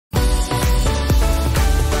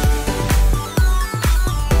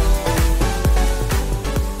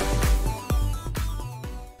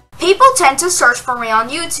people tend to search for me on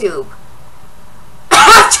YouTube.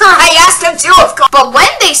 After I ask them to, of course. But when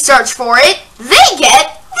they search for it, they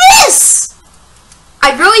get this!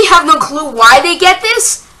 I really have no clue why they get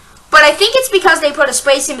this, but I think it's because they put a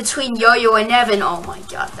space in between Yo-Yo and Evan. Oh my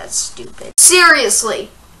god, that's stupid. Seriously,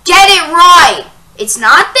 get it right! It's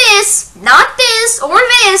not this, or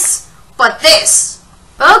this, but this.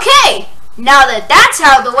 Okay, now that that's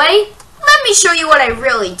out of the way, let me show you what I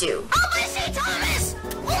really do. Oh, is it Thomas?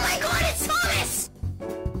 Oh my god, it's Thomas!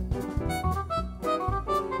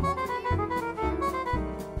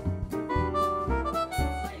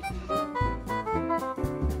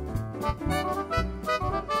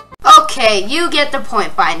 Okay, you get the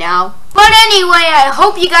point by now. But anyway, I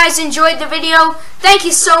hope you guys enjoyed the video. Thank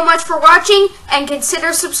you so much for watching, and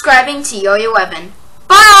consider subscribing to Yo-Yo Evan.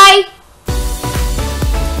 Bye!